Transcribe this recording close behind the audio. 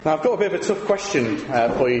Now, I've got a bit of a tough question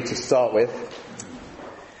for you to start with.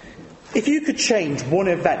 If you could change one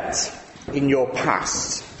event in your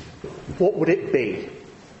past, what would it be?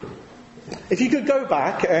 If you could go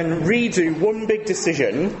back and redo one big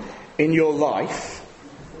decision in your life,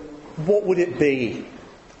 what would it be?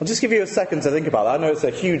 I'll just give you a second to think about that. I know it's a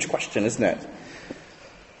huge question, isn't it?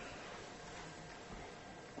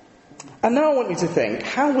 And now I want you to think,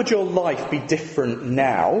 how would your life be different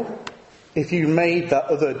now if you made that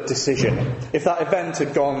other decision? If that event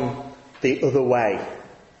had gone the other way?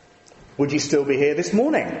 Would you still be here this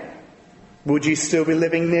morning? Would you still be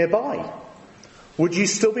living nearby? Would you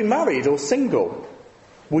still be married or single?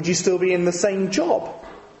 Would you still be in the same job?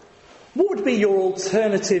 What would be your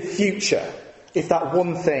alternative future if that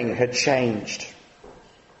one thing had changed?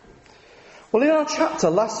 Well, in our chapter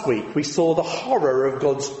last week, we saw the horror of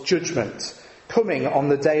God's judgment coming on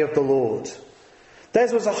the day of the Lord.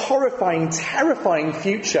 Theirs was a horrifying, terrifying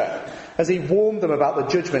future as he warned them about the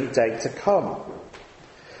judgment day to come.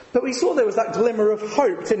 But we saw there was that glimmer of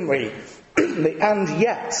hope, didn't we? The and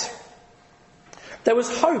yet. There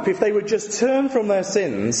was hope if they would just turn from their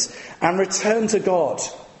sins and return to God.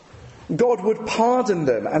 God would pardon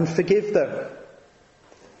them and forgive them.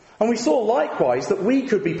 And we saw likewise that we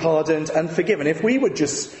could be pardoned and forgiven if we would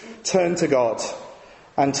just turn to God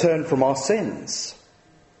and turn from our sins.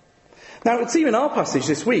 Now, it's even our passage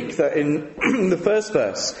this week that in the first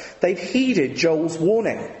verse, they've heeded Joel's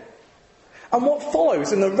warning. And what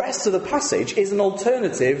follows in the rest of the passage is an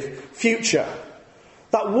alternative future.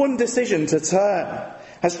 That one decision to turn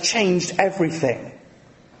has changed everything.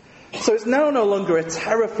 So it's now no longer a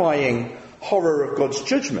terrifying horror of God's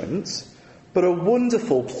judgment, but a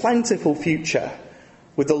wonderful, plentiful future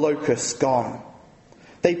with the locusts gone.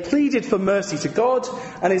 They pleaded for mercy to God,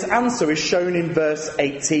 and his answer is shown in verse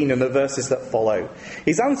 18 and the verses that follow.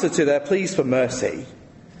 His answer to their pleas for mercy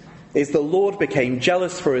is the Lord became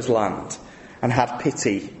jealous for his land and had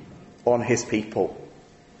pity on his people.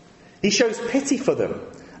 He shows pity for them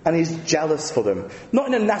and is jealous for them. Not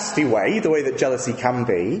in a nasty way, the way that jealousy can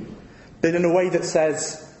be, but in a way that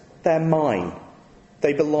says, they're mine.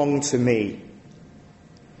 They belong to me.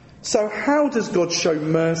 So how does God show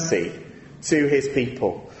mercy to his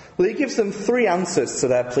people? Well, he gives them three answers to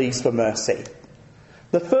their pleas for mercy.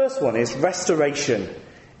 The first one is restoration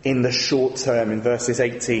in the short term in verses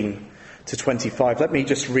 18 to 25. Let me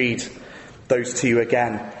just read those to you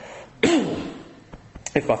again.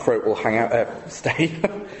 If my throat will stay.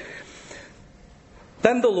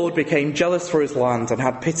 Then the Lord became jealous for his land and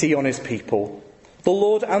had pity on his people. The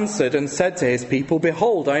Lord answered and said to his people,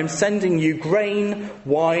 behold, I am sending you grain,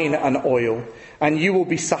 wine and oil, and you will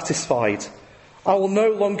be satisfied. I will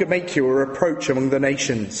no longer make you a reproach among the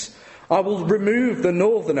nations. I will remove the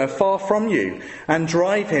northerner far from you and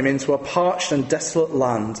drive him into a parched and desolate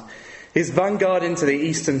land, his vanguard into the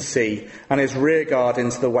eastern sea and his rearguard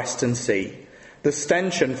into the western sea. The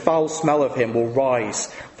stench and foul smell of him will rise,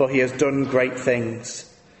 for he has done great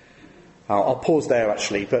things. I'll pause there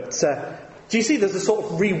actually, but do you see there's a sort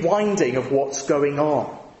of rewinding of what's going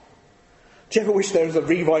on? Do you ever wish there was a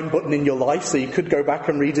rewind button in your life so you could go back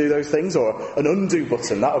and redo those things? Or an undo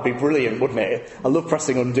button? That would be brilliant, wouldn't it? I love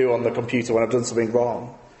pressing undo on the computer when I've done something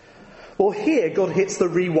wrong. Well, here God hits the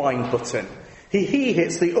rewind button. He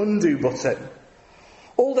hits the undo button.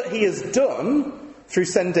 All that he has done through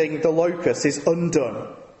sending the locusts is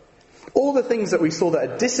undone. All the things that we saw that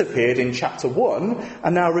had disappeared in chapter 1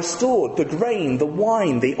 are now restored. The grain, the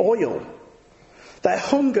wine, the oil. Their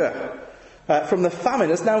hunger from the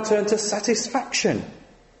famine has now turned to satisfaction.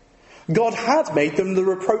 God had made them the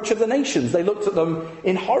reproach of the nations. They looked at them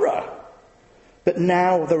in horror. But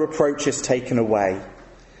now the reproach is taken away.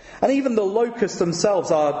 And even the locusts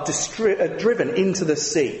themselves are driven into the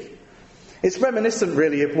sea. It's reminiscent,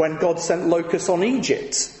 really, of when God sent locusts on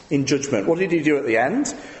Egypt in judgment. What did he do at the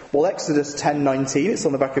end? Well, Exodus 10:19, it's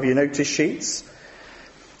on the back of your notice sheets.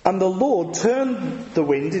 And the Lord turned the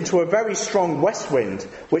wind into a very strong west wind,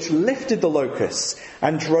 which lifted the locusts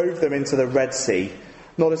and drove them into the Red Sea.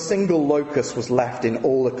 Not a single locust was left in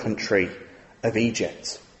all the country of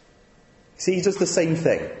Egypt. See, he does the same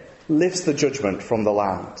thing. Lifts the judgment from the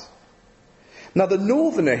land. Now, the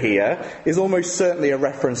northerner here is almost certainly a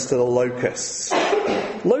reference to the locusts.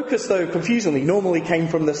 Locusts, though, confusingly, normally came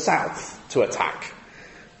from the south to attack.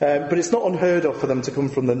 But it's not unheard of for them to come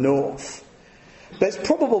from the north. But it's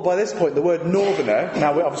probable by this point the word northerner,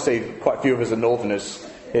 now obviously quite a few of us are northerners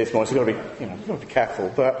here this morning, so you've got to be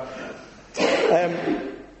careful. But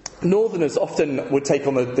northerners often would take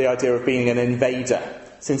on the idea of being an invader.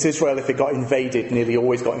 Since Israel, if it got invaded, nearly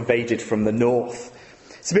always got invaded from the north.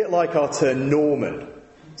 It's a bit like our term Norman.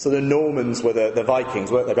 So the Normans were the Vikings,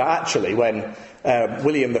 weren't they? But actually, when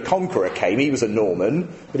William the Conqueror came, he was a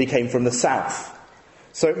Norman, but he came from the south.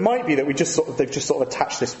 So it might be that they've just sort of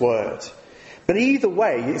attached this word. But either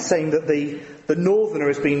way, it's saying that the northerner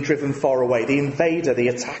is being driven far away, the invader, the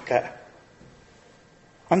attacker.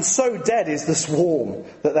 And so dead is the swarm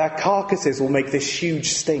that their carcasses will make this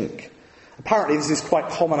huge stink. Apparently this is quite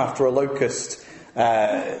common after a locust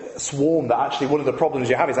swarm, that actually one of the problems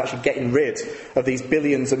you have is actually getting rid of these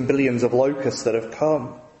billions and billions of locusts that have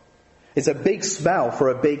come. It's a big smell for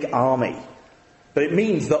a big army. But it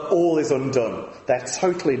means that all is undone. They're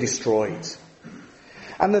totally destroyed.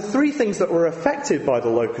 And the three things that were affected by the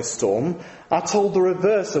locust storm are told the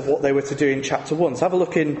reverse of what they were to do in chapter 1. So have a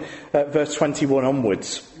look in verse 21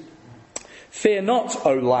 onwards. Fear not,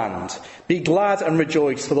 O land. Be glad and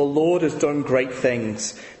rejoice, for the Lord has done great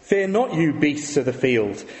things. Fear not, you beasts of the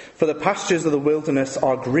field, for the pastures of the wilderness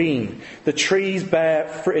are green. The trees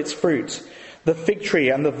bear its fruit. The fig tree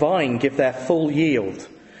and the vine give their full yield.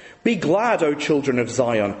 Be glad, O children of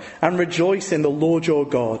Zion, and rejoice in the Lord your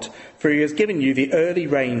God, for he has given you the early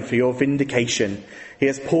rain for your vindication. He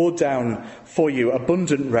has poured down for you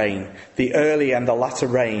abundant rain, the early and the latter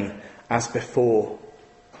rain, as before.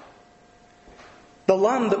 The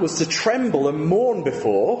land that was to tremble and mourn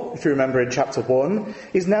before, if you remember in chapter 1,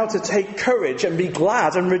 is now to take courage and be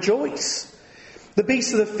glad and rejoice. The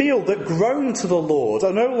beasts of the field that groan to the Lord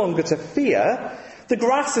are no longer to fear. The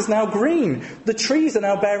grass is now green. The trees are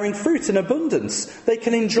now bearing fruit in abundance. They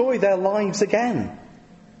can enjoy their lives again.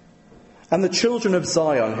 And the children of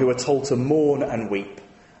Zion, who are told to mourn and weep,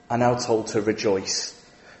 are now told to rejoice.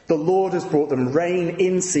 The Lord has brought them rain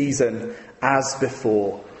in season as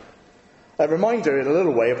before. A reminder in a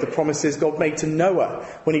little way of the promises God made to Noah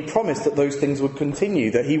when he promised that those things would continue,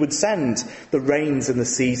 that he would send the rains and the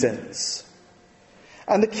seasons.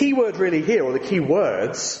 And the key word really here, or the key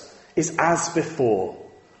words, is as before.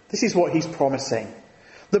 This is what he's promising.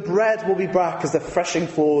 The bread will be back as the threshing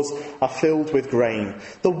floors are filled with grain.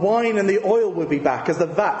 The wine and the oil will be back as the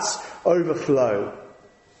vats overflow.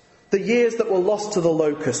 The years that were lost to the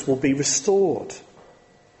locust will be restored.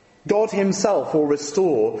 God himself will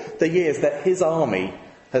restore the years that his army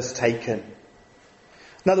has taken.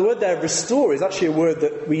 Now the word there, restore, is actually a word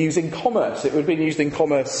that we use in commerce. It would have been used in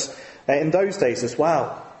commerce in those days as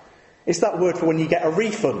well. It's that word for when you get a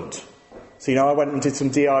refund. So, I went and did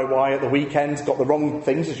some DIY at the weekend, got the wrong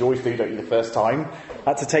things, as you always do, don't you, the first time.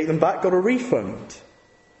 Had to take them back, got a refund.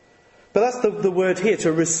 But that's the word here,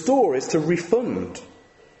 to restore is to refund.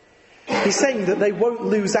 He's saying that they won't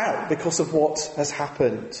lose out because of what has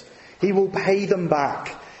happened. He will pay them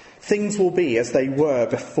back. Things will be as they were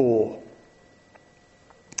before.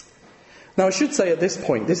 Now, I should say at this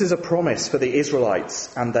point, this is a promise for the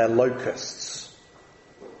Israelites and their locusts.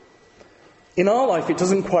 In our life, it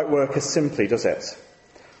doesn't quite work as simply, does it?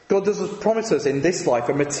 God does promise us in this life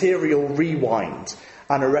a material rewind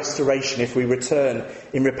and a restoration if we return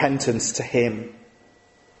in repentance to him.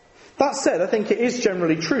 That said, I think it is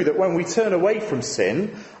generally true that when we turn away from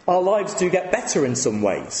sin, our lives do get better in some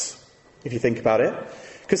ways, if you think about it.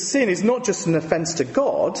 Because sin is not just an offence to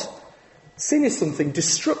God, sin is something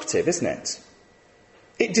destructive, isn't it?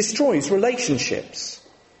 It destroys relationships.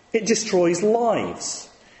 It destroys lives.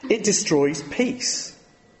 It destroys peace.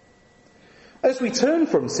 As we turn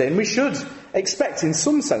from sin, we should expect in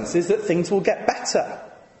some senses that things will get better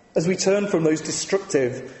as we turn from those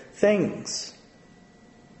destructive things.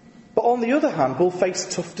 But on the other hand, we'll face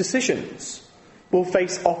tough decisions. We'll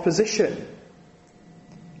face opposition.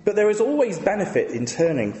 But there is always benefit in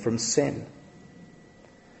turning from sin.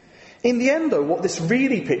 In the end, though, what this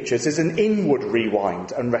really pictures is an inward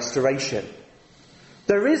rewind and restoration.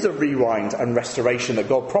 There is a rewind and restoration that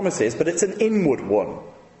God promises, but it's an inward one.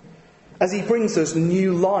 As he brings us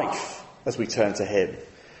new life as we turn to him.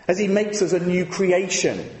 As he makes us a new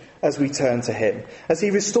creation as we turn to him. As he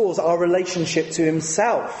restores our relationship to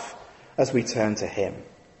himself as we turn to him.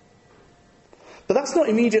 But that's not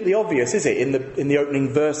immediately obvious, is it, in the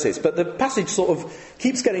opening verses? But the passage sort of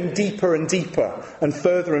keeps getting deeper and deeper and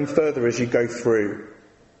further as you go through.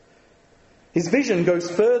 His vision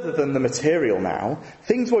goes further than the material now.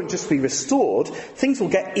 Things won't just be restored, things will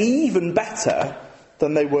get even better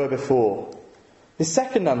than they were before. The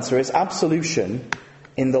second answer is absolution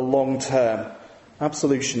in the long term.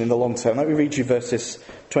 Absolution in the long term. Let me read you verses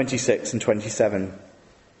 26 and 27.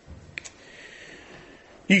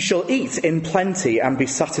 You shall eat in plenty and be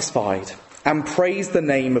satisfied, and praise the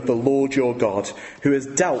name of the Lord your God, who has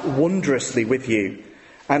dealt wondrously with you.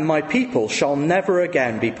 And my people shall never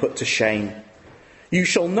again be put to shame. You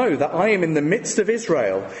shall know that I am in the midst of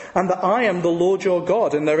Israel, and that I am the Lord your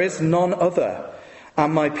God, and there is none other.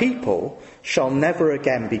 and my people shall never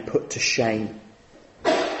again be put to shame.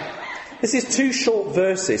 This is 2 short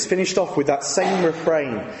verses finished off with that same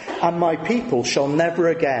refrain, and my people shall never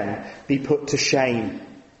again be put to shame.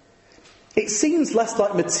 It seems less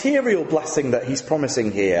like material blessing that he's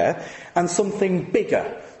promising here, and something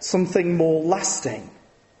bigger, something more lasting.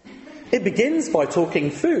 It begins by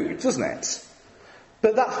talking food, doesn't it?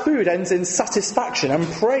 But that food ends in satisfaction and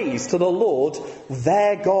praise to the Lord,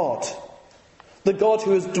 their God. The God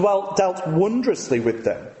who has dealt wondrously with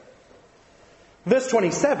them. Verse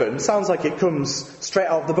 27 sounds like it comes straight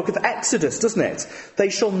out of the book of Exodus, doesn't it? They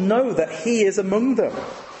shall know that he is among them.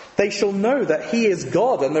 They shall know that he is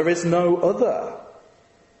God and there is no other.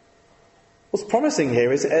 What's promising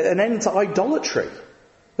here is an end to idolatry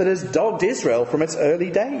that has dogged Israel from its early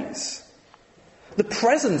days. The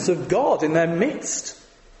presence of God in their midst.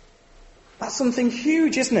 That's something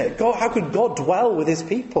huge, isn't it? God, how could God dwell with his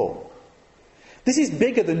people? This is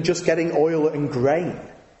bigger than just getting oil and grain.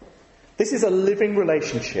 This is a living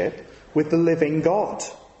relationship with the living God.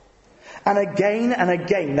 And again,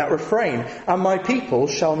 that refrain, and my people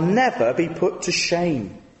shall never be put to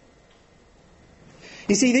shame.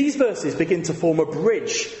 You see, these verses begin to form a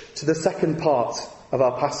bridge to the second part of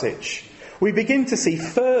our passage. We begin to see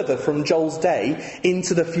further from Joel's day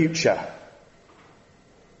into the future.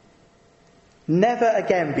 Never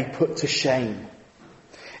again be put to shame.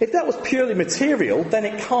 If that was purely material, then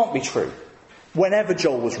it can't be true. Whenever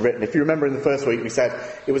Joel was written, if you remember in the first week we said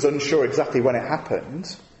it was unsure exactly when it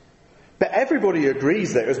happened. But everybody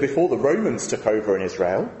agrees that it was before the Romans took over in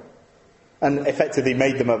Israel and effectively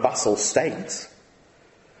made them a vassal state.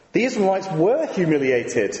 The Israelites were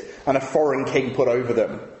humiliated and a foreign king put over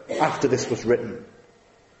them after this was written.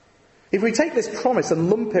 If we take this promise and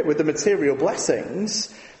lump it with the material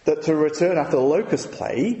blessings that to return after the locust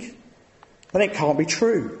plague, then it can't be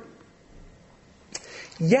true.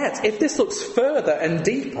 Yet, if this looks further and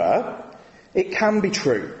deeper, it can be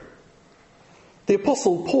true. The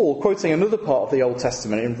Apostle Paul, quoting another part of the Old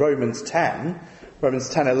Testament in Romans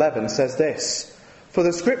 10:11, says this, "For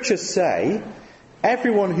the scriptures say,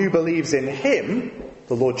 everyone who believes in him,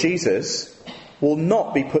 the Lord Jesus, will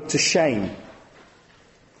not be put to shame."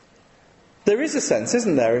 There is a sense,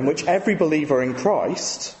 isn't there, in which every believer in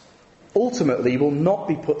Christ ultimately will not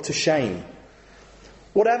be put to shame.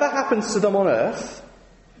 Whatever happens to them on earth,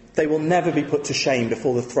 they will never be put to shame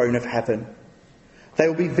before the throne of heaven. They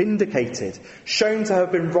will be vindicated, shown to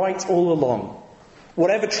have been right all along.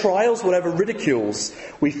 Whatever trials, whatever ridicules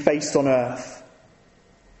we faced on earth.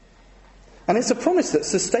 And it's a promise that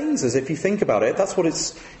sustains us, if you think about it. That's what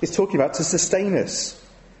it's talking about, to sustain us.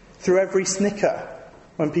 Through every snicker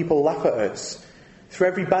when people laugh at us. Through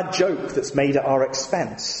every bad joke that's made at our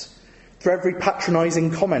expense. Through every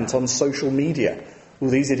patronising comment on social media. Well,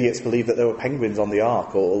 these idiots believe that there were penguins on the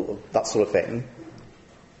ark, or that sort of thing.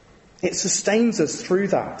 It sustains us through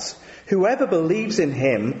that. Whoever believes in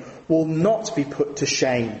him will not be put to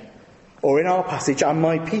shame. Or in our passage, and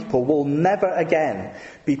my people will never again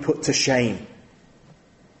be put to shame.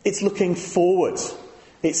 It's looking forward.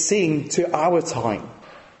 It's seeing to our time.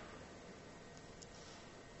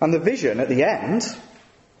 And the vision at the end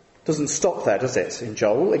doesn't stop there, does it, in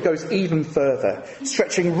Joel? It goes even further,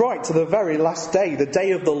 stretching right to the very last day, the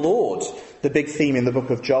day of the Lord, the big theme in the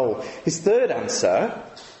book of Joel. His third answer,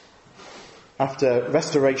 after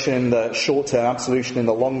restoration in the short term, absolution in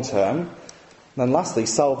the long term, and then lastly,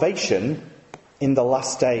 salvation in the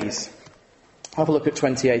last days. Have a look at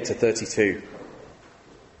 28 to 32.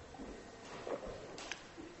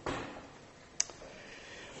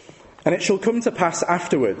 "And it shall come to pass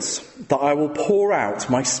afterwards that I will pour out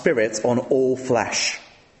my spirit on all flesh.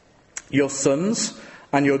 Your sons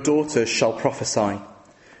and your daughters shall prophesy.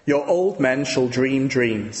 Your old men shall dream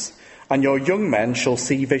dreams, and your young men shall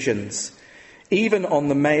see visions. Even on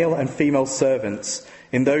the male and female servants,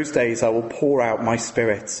 in those days I will pour out my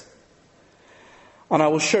spirit. And I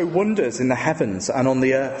will show wonders in the heavens and on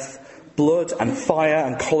the earth, blood and fire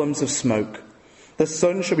and columns of smoke. The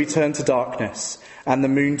sun shall be turned to darkness, and the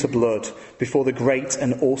moon to blood, before the great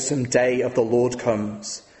and awesome day of the Lord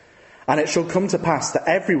comes. And it shall come to pass that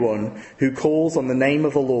everyone who calls on the name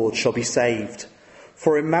of the Lord shall be saved.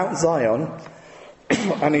 For in Mount Zion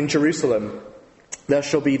and in Jerusalem there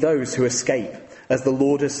shall be those who escape, as the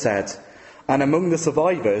Lord has said, and among the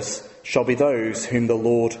survivors shall be those whom the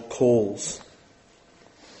Lord calls."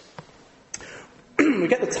 We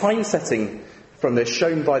get the time setting from this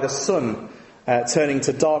shown by the sun turning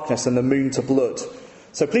to darkness and the moon to blood.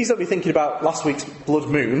 So please don't be thinking about last week's blood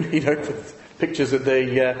moon, pictures of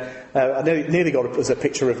the... I nearly got it as a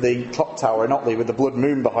picture of the clock tower in Otley with the blood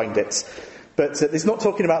moon behind it. But it's not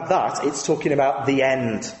talking about that, it's talking about the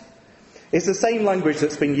end. It's the same language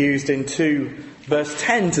that's been used in 2 verse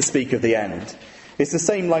 10 to speak of the end. It's the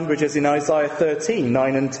same language as in Isaiah 13,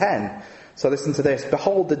 9 and 10. So listen to this.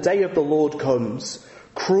 Behold, the day of the Lord comes,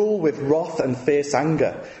 cruel with wrath and fierce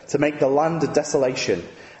anger, to make the land a desolation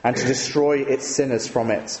and to destroy its sinners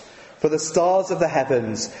from it. For the stars of the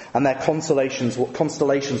heavens and their constellations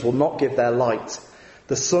will not give their light.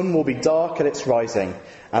 The sun will be dark at its rising,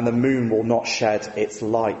 and the moon will not shed its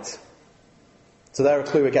light. So there a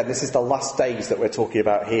clue again. This is the last days that we're talking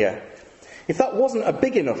about here. If that wasn't a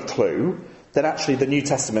big enough clue, then actually the New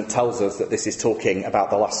Testament tells us that this is talking about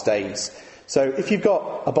the last days. So if you've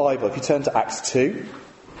got a Bible, if you turn to Acts 2.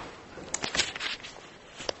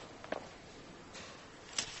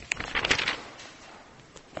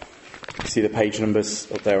 See the page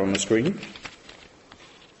numbers up there on the screen.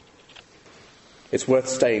 It's worth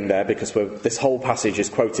staying there because this whole passage is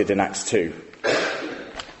quoted in Acts 2.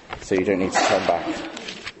 So you don't need to turn back.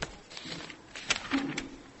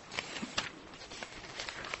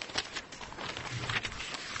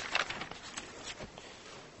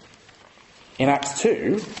 In Acts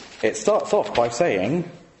 2, it starts off by saying,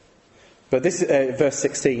 but this verse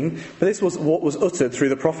 16, but this was what was uttered through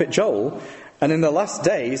the prophet Joel, and in the last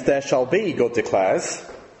days there shall be, God declares.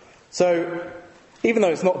 So, even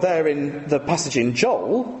though it's not there in the passage in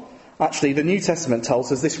Joel, actually the New Testament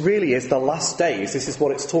tells us this really is the last days. This is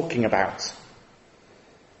what it's talking about.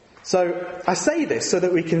 So, I say this so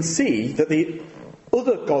that we can see that the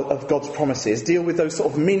other of God's promises deal with those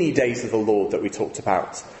sort of mini days of the Lord that we talked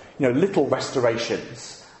about. You know, little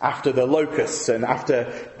restorations after the locusts and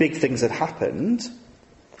after big things had happened.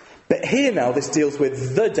 But here now this deals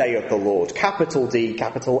with the day of the Lord, capital D,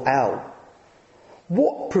 capital L.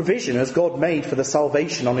 What provision has God made for the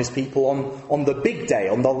salvation on his people on the big day,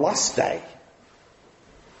 on the last day?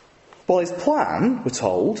 Well, his plan, we're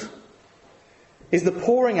told, is the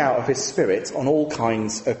pouring out of his Spirit on all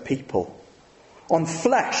kinds of people. On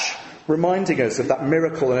flesh, reminding us of that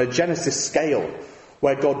miracle in a Genesis scale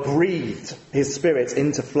where God breathed his Spirit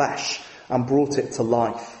into flesh and brought it to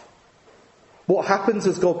life. What happens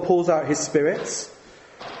as God pours out his Spirit?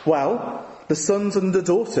 Well, the sons and the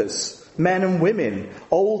daughters, men and women,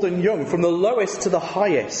 old and young, from the lowest to the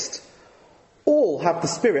highest, all have the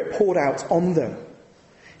Spirit poured out on them.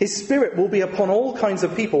 His Spirit will be upon all kinds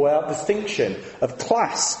of people without distinction of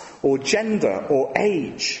class or gender or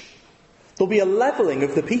age. There'll be a levelling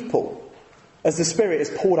of the people as the Spirit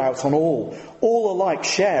is poured out on all. All alike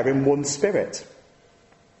share in one Spirit.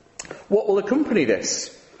 What will accompany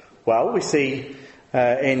this? Well, we see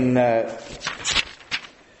in the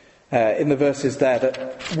verses there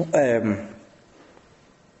that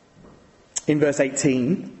in verse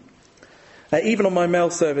 18, even on my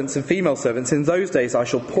male servants and female servants, in those days I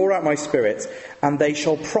shall pour out my Spirit, and they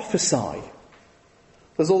shall prophesy.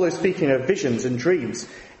 There's all those speaking of visions and dreams.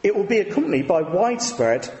 It will be accompanied by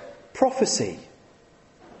widespread prophecy.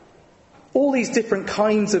 All these different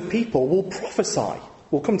kinds of people will prophesy.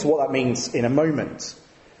 We'll come to what that means in a moment.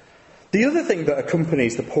 The other thing that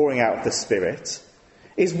accompanies the pouring out of the Spirit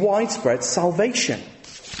is widespread salvation.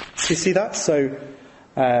 You see that? So,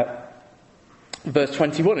 verse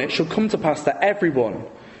 21, it shall come to pass that everyone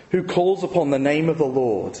who calls upon the name of the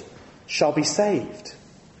Lord shall be saved.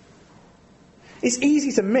 It's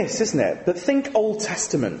easy to miss, isn't it? But think Old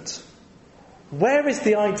Testament. Where is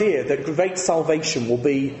the idea that great salvation will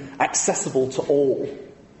be accessible to all?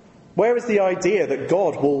 Where is the idea that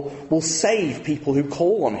God will save people who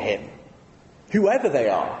call on him, whoever they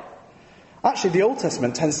are? Actually, the Old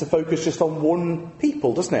Testament tends to focus just on one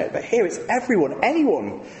people, doesn't it? But here it's everyone,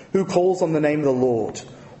 anyone who calls on the name of the Lord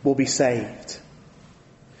will be saved.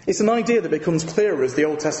 It's an idea that becomes clearer as the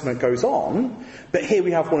Old Testament goes on, but here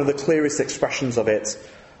we have one of the clearest expressions of it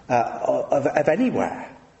of anywhere.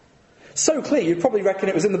 So clear, you'd probably reckon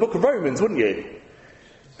it was in the book of Romans, wouldn't you?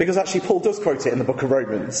 Because actually Paul does quote it in the book of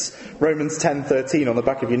Romans. Romans 10:13 on the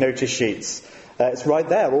back of your notice sheets. It's right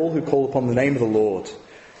there. All who call upon the name of the Lord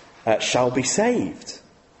shall be saved.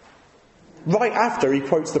 Right after he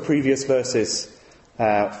quotes the previous verses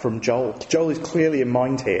from Joel. Joel is clearly in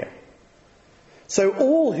mind here. So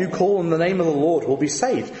all who call on the name of the Lord will be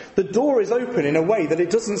saved. The door is open in a way that it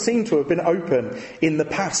doesn't seem to have been open in the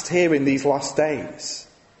past here in these last days.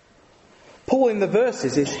 Paul in the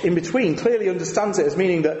verses in between clearly understands it as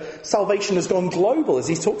meaning that salvation has gone global as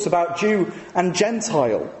he talks about Jew and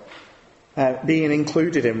Gentile being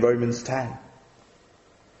included in Romans 10.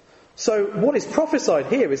 So what is prophesied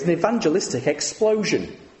here is an evangelistic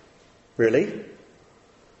explosion, really,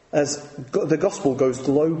 as the gospel goes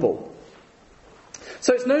global.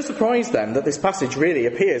 So it's no surprise then that this passage really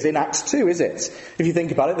appears in Acts 2, is it? If you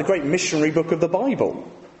think about it, the great missionary book of the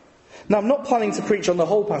Bible. Now, I'm not planning to preach on the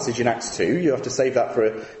whole passage in Acts 2. You have to save that for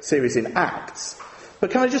a series in Acts. But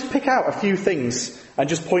can I just pick out a few things and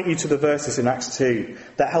just point you to the verses in Acts 2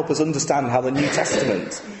 that help us understand how the New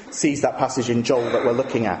Testament sees that passage in Joel that we're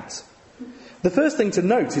looking at? The first thing to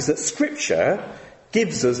note is that Scripture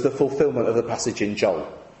gives us the fulfilment of the passage in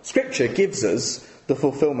Joel. Scripture gives us the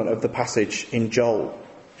fulfilment of the passage in Joel.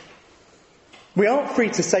 We aren't free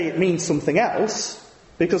to say it means something else,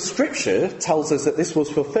 because Scripture tells us that this was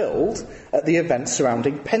fulfilled at the event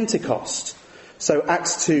surrounding Pentecost. So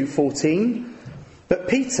Acts 2:14, "But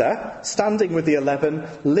Peter, standing with the 11,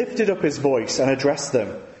 lifted up his voice and addressed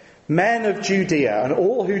them. 'Men of Judea and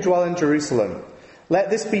all who dwell in Jerusalem,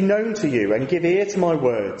 let this be known to you and give ear to my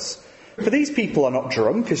words. For these people are not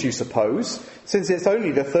drunk, as you suppose, since it's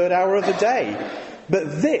only the 3rd hour of the day.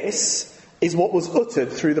 But this is what was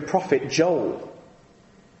uttered through the prophet Joel.'"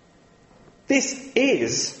 This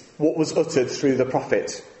is what was uttered through the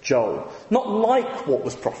prophet Joel. Not like what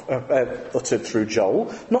was uttered through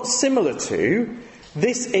Joel, not similar to,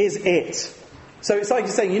 this is it. So it's like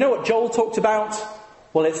you're saying, you know what Joel talked about?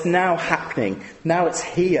 Well, it's now happening. Now it's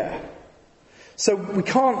here. So we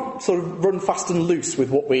can't sort of run fast and loose with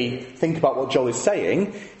what we think about what Joel is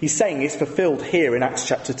saying. He's saying it's fulfilled here in Acts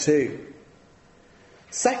chapter 2.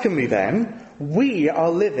 Secondly then, we are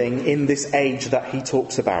living in this age that he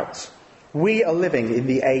talks about. We are living in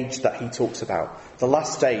the age that he talks about. The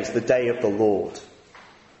last days, the day of the Lord.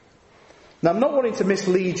 Now, I'm not wanting to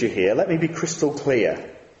mislead you here. Let me be crystal clear.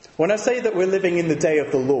 When I say that we're living in the day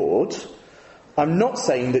of the Lord, I'm not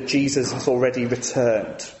saying that Jesus has already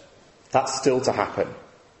returned. That's still to happen.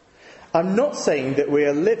 I'm not saying that we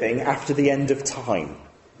are living after the end of time.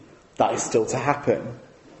 That is still to happen.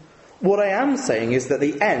 What I am saying is that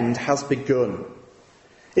the end has begun.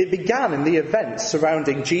 It began in the events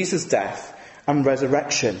surrounding Jesus' death and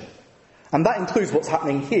resurrection. And that includes what's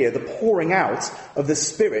happening here, the pouring out of the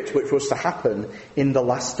Spirit which was to happen in the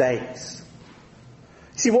last days.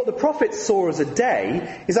 You see, what the prophets saw as a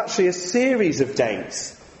day is actually a series of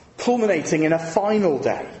days, culminating in a final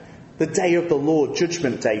day, the day of the Lord,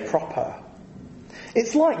 Judgment Day proper.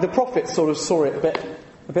 It's like the prophets sort of saw it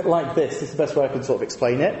a bit like this. This is the best way I can sort of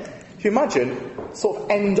explain it. If you imagine, sort of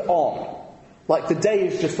end on, like the day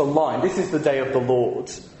is just a line. This is the day of the Lord.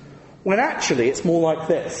 When actually it's more like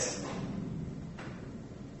this.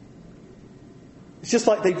 It's just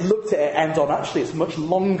like they've looked at it end on. Actually, it's a much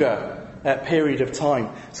longer period of time.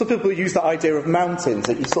 Some people use the idea of mountains,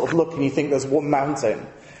 that you sort of look and you think there's one mountain.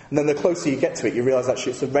 And then the closer you get to it, you realise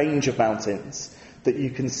actually it's a range of mountains that you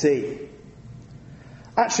can see.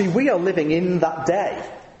 Actually, we are living in that day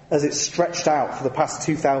as it's stretched out for the past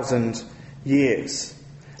 2,000 years.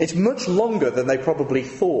 It's much longer than they probably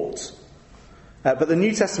thought. But the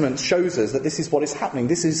New Testament shows us that this is what is happening.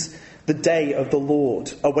 This is the day of the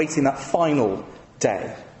Lord, awaiting that final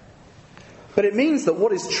day. But it means that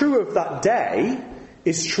what is true of that day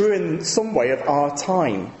is true in some way of our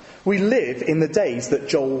time. We live in the days that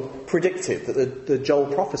Joel predicted, that Joel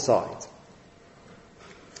prophesied.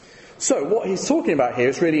 So what he's talking about here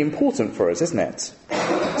is really important for us, isn't it?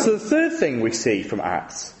 So the third thing we see from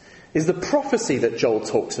Acts is the prophecy that Joel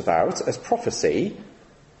talks about as prophecy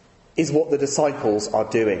is what the disciples are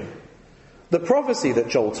doing. The prophecy that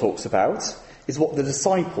Joel talks about is what the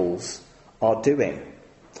disciples are doing.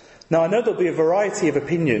 Now, I know there'll be a variety of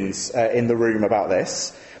opinions in the room about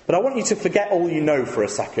this, but I want you to forget all you know for a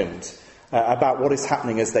second about what is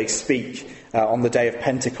happening as they speak on the day of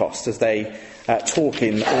Pentecost, as they talk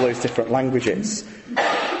in all those different languages.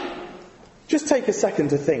 Just take a second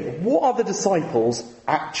to think, what are the disciples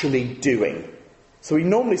actually doing? So we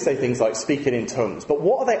normally say things like speaking in tongues, but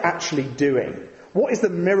what are they actually doing? What is the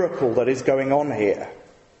miracle that is going on here?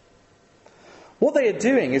 What they are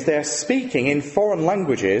doing is they are speaking in foreign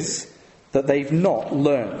languages that they've not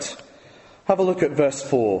learnt. Have a look at verse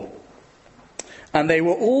 4. "And they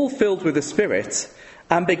were all filled with the Spirit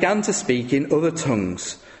and began to speak in other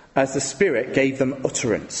tongues as the Spirit gave them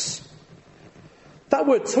utterance." That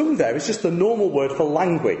word tongue there is just the normal word for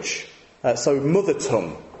language. So mother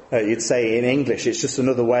tongue, you'd say in English. It's just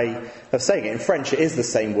another way of saying it. In French, it is the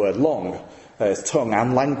same word, langue. It's tongue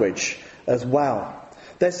and language as well.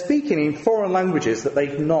 They're speaking in foreign languages that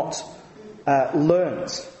they've not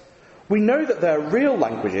learnt. We know that they're real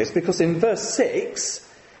languages because in verse 6,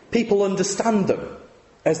 people understand them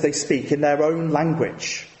as they speak in their own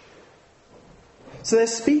language. So they're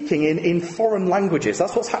speaking in foreign languages.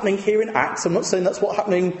 That's what's happening here in Acts. I'm not saying that's what's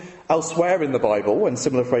happening elsewhere in the Bible when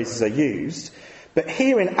similar phrases are used. But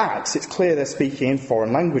here in Acts, it's clear they're speaking in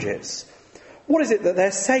foreign languages. What is it that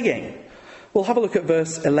they're saying? Well, have a look at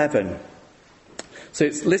verse 11. So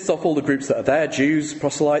it lists off all the groups that are there: Jews,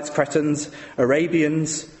 proselytes, Cretans,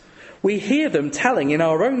 Arabians. We hear them telling in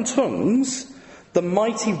our own tongues the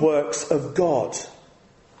mighty works of God.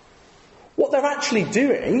 What they're actually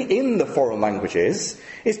doing in the foreign languages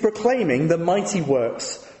is proclaiming the mighty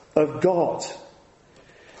works of God.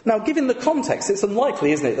 Now, given the context, it's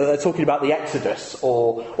unlikely, isn't it, that they're talking about the Exodus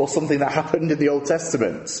or something that happened in the Old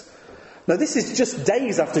Testament. Now, this is just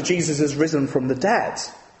days after Jesus has risen from the dead.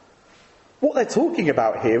 What they're talking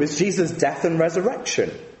about here is Jesus' death and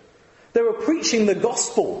resurrection. They were preaching the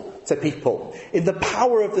gospel to people in the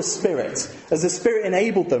power of the Spirit, as the Spirit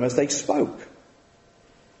enabled them as they spoke.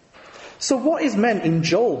 So what is meant in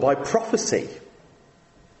Joel by prophecy?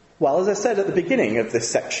 Well, as I said at the beginning of this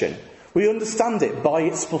section, we understand it by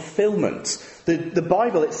its fulfillment. The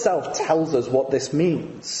Bible itself tells us what this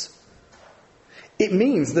means. It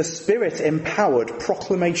means the Spirit-empowered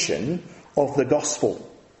proclamation of the gospel.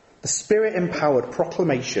 The Spirit-empowered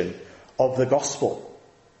proclamation of the gospel.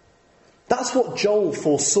 That's what Joel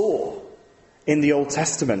foresaw in the Old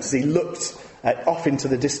Testament as he looked off into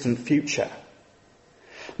the distant future.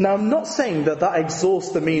 Now, I'm not saying that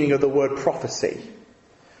exhausts the meaning of the word prophecy,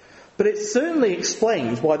 but it certainly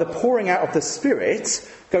explains why the pouring out of the Spirit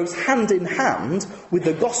goes hand in hand with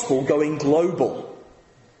the gospel going global.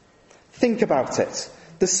 Think about it.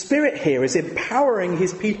 The Spirit here is empowering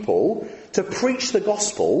his people to preach the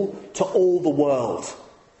gospel to all the world.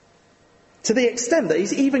 To the extent that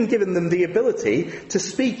he's even given them the ability to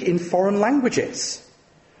speak in foreign languages.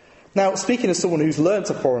 Now, speaking as someone who's learnt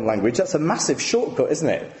a foreign language, that's a massive shortcut, isn't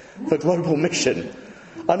it, for global mission?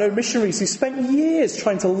 I know missionaries who spent years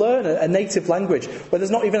trying to learn a native language where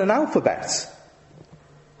there's not even an alphabet.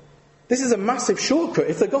 This is a massive shortcut.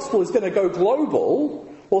 If the gospel is going to go global,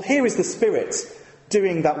 well, here is the Spirit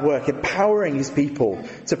doing that work, empowering his people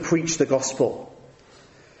to preach the gospel.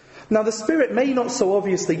 Now, the Spirit may not so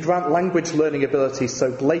obviously grant language learning abilities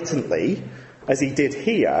so blatantly as he did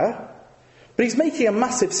here, but he's making a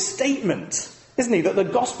massive statement, isn't he, that the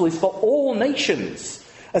gospel is for all nations,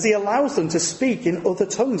 as he allows them to speak in other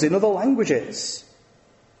tongues, in other languages.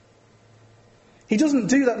 He doesn't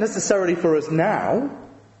do that necessarily for us now,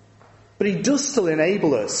 but he does still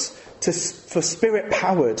enable us for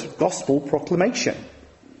Spirit-powered gospel proclamation.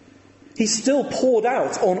 He's still poured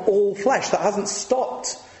out on all flesh. That hasn't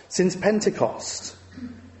stopped since Pentecost.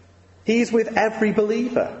 He is with every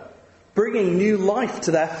believer, bringing new life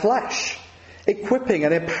to their flesh, equipping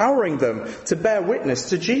and empowering them to bear witness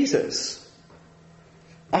to Jesus.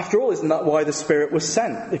 After all, isn't that why the Spirit was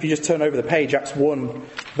sent? If you just turn over the page, Acts 1,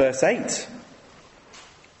 verse 8.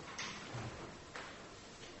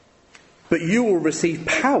 But you will receive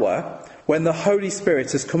power when the Holy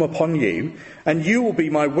Spirit has come upon you, and you will be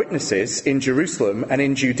my witnesses in Jerusalem and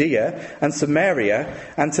in Judea and Samaria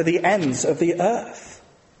and to the ends of the earth.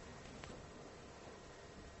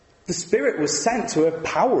 The Spirit was sent to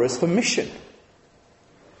empower us for mission,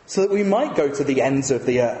 so that we might go to the ends of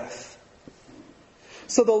the earth.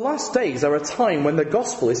 So the last days are a time when the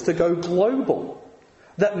gospel is to go global,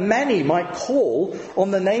 that many might call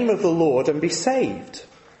on the name of the Lord and be saved.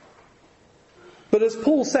 But as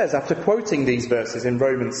Paul says after quoting these verses in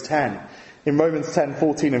Romans 10,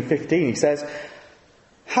 14 and 15, he says,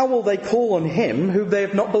 "How will they call on him whom they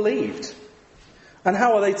have not believed? And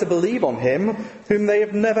how are they to believe on him whom they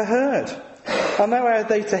have never heard? And how are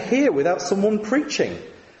they to hear without someone preaching?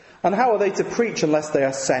 And how are they to preach unless they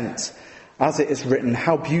are sent? As it is written,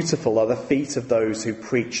 how beautiful are the feet of those who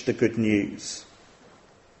preach the good news."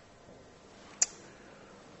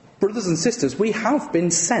 Brothers and sisters, we have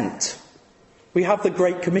been sent. We have the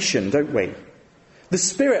Great Commission, don't we? The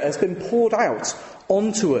Spirit has been poured out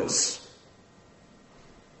onto us.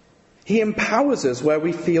 He empowers us where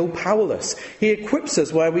we feel powerless. He equips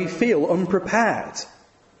us where we feel unprepared.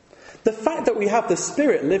 The fact that we have the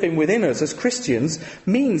Spirit living within us as Christians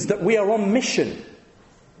means that we are on mission.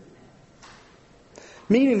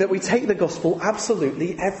 Meaning that we take the gospel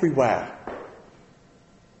absolutely everywhere.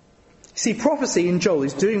 See, prophecy in Joel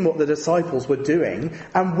is doing what the disciples were doing,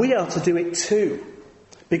 and we are to do it too,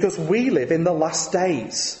 because we live in the last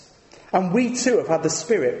days, and we too have had the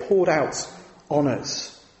Spirit poured out on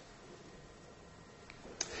us.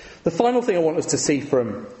 The final thing I want us to see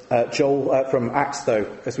from from Acts, though,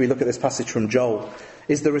 as we look at this passage from Joel,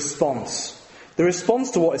 is the response. The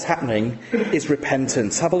response to what is happening is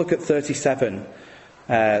repentance. Have a look at 37.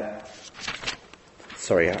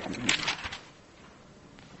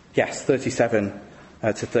 37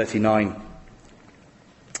 to 39.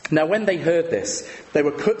 Now when they heard this, they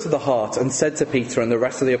were cut to the heart and said to Peter and the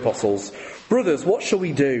rest of the apostles, "Brothers, what shall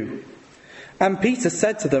we do?" And Peter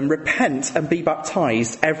said to them, "Repent and be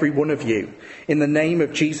baptized, every one of you, in the name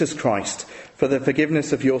of Jesus Christ, for the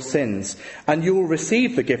forgiveness of your sins, and you will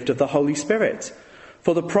receive the gift of the Holy Spirit.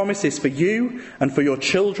 For the promise is for you and for your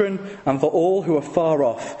children and for all who are far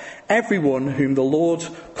off, everyone whom the Lord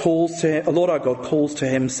our God calls to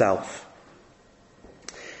himself."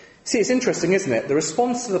 See, it's interesting, isn't it? The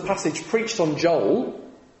response to the passage preached on Joel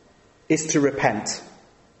is to repent.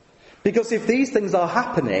 Because if these things are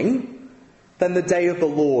happening, then the day of the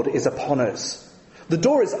Lord is upon us. The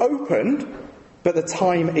door is opened, but the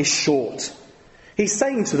time is short. He's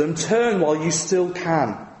saying to them, turn while you still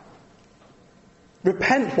can.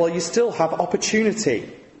 Repent while you still have opportunity.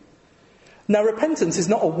 Now, repentance is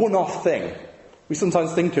not a one-off thing. We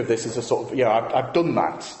sometimes think of this as a sort of, I've done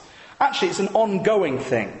that. Actually, it's an ongoing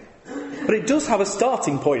thing. But it does have a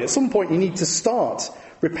starting point. At some point you need to start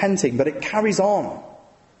repenting, but it carries on.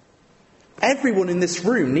 Everyone in this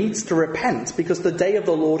room needs to repent because the day of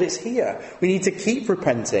the Lord is here. We need to keep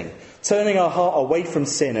repenting, turning our heart away from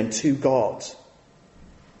sin and to God.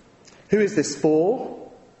 Who is this for?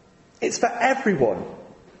 It's for everyone.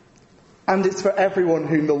 And it's for everyone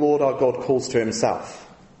whom the Lord our God calls to himself.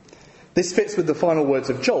 This fits with the final words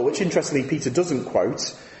of Joel, which interestingly Peter doesn't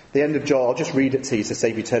quote. The end of Joel, I'll just read it to you to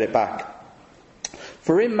save you turn it back.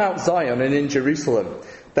 "For in Mount Zion and in Jerusalem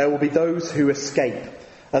there will be those who escape,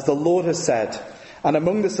 as the Lord has said, and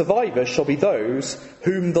among the survivors shall be those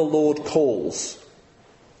whom the Lord calls."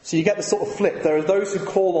 So you get the sort of flip. There are those who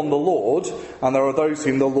call on the Lord, and there are those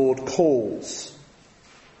whom the Lord calls.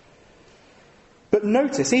 But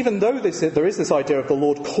notice, even though there is this idea of the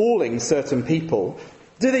Lord calling certain people,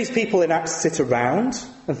 do these people in Acts sit around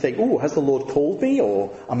and think, has the Lord called me,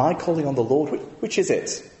 or am I calling on the Lord? Which is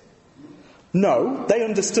it? No, they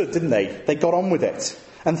understood, didn't they? They got on with it.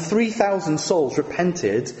 And 3,000 souls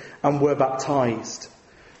repented and were baptized.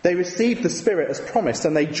 They received the Spirit as promised,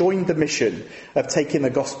 and they joined the mission of taking the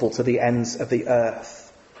gospel to the ends of the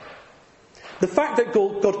earth. The fact that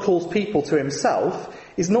God calls people to himself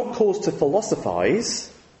is not cause to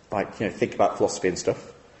philosophize, like, think about philosophy and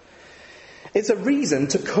stuff. It's a reason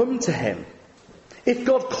to come to him. If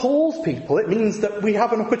God calls people, it means that we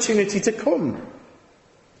have an opportunity to come.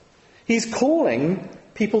 He's calling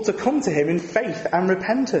people to come to him in faith and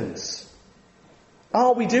repentance.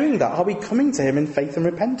 Are we doing that? Are we coming to him in faith and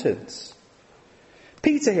repentance?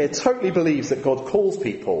 Peter here totally believes that God calls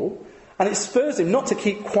people, and it spurs him not to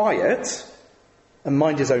keep quiet and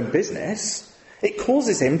mind his own business. It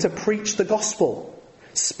causes him to preach the gospel,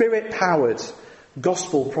 spirit-powered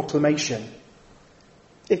gospel proclamation.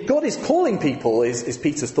 If God is calling people, is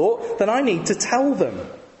Peter's thought, then I need to tell them.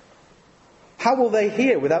 How will they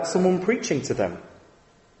hear without someone preaching to them?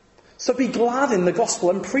 So be glad in the gospel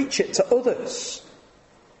and preach it to others.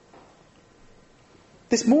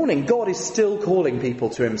 This morning, God is still calling people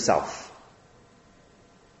to himself.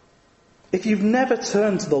 If you've never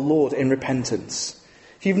turned to the Lord in repentance,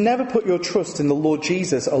 if you've never put your trust in the Lord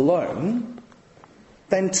Jesus alone,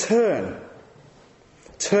 then turn.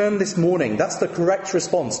 Turn this morning. That's the correct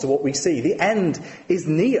response to what we see. The end is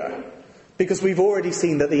near, because we've already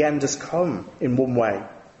seen that the end has come in one way.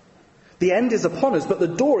 The end is upon us, but the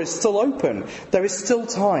door is still open. There is still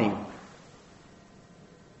time.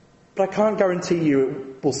 But I can't guarantee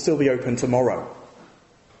you it will still be open tomorrow.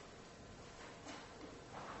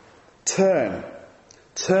 Turn.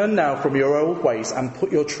 Turn now from your old ways and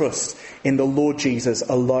put your trust in the Lord Jesus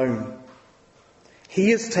alone.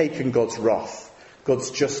 He has taken God's wrath,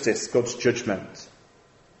 God's justice, God's judgment.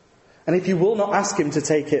 And if you will not ask him to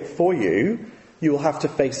take it for you, you will have to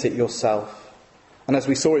face it yourself. And as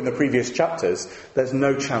we saw in the previous chapters, there's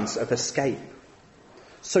no chance of escape.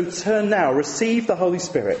 So turn now, receive the Holy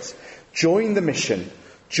Spirit, join the mission,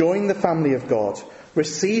 join the family of God,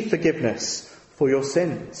 receive forgiveness for your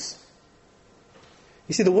sins.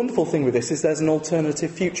 You see, the wonderful thing with this is there's an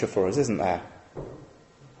alternative future for us, isn't there?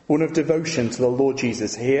 One of devotion to the Lord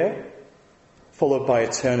Jesus here, followed by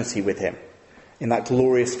eternity with him in that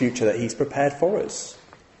glorious future that he's prepared for us.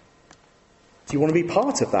 Do you want to be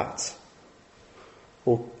part of that?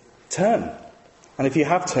 Well, turn. And if you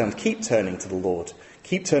have turned, keep turning to the Lord.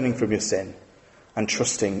 Keep turning from your sin and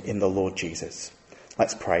trusting in the Lord Jesus.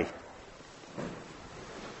 Let's pray.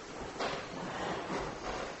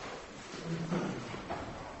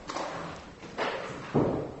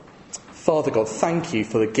 Father God, thank you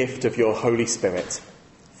for the gift of your Holy Spirit.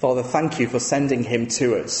 Father, thank you for sending him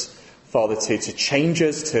to us. Father, to change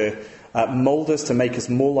us, to mould us, to make us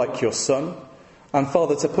more like your Son. And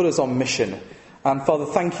Father, to put us on mission. And Father,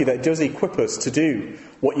 thank you that it does equip us to do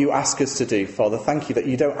what you ask us to do. Father, thank you that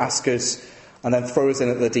you don't ask us and then throw us in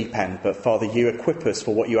at the deep end. But Father, you equip us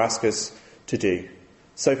for what you ask us to do.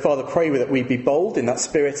 So, Father, pray that we be bold in that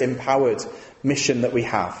Spirit-empowered mission that we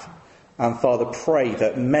have. And, Father, pray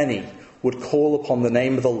that many would call upon the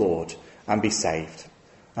name of the Lord and be saved.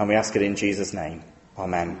 And we ask it in Jesus' name.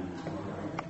 Amen.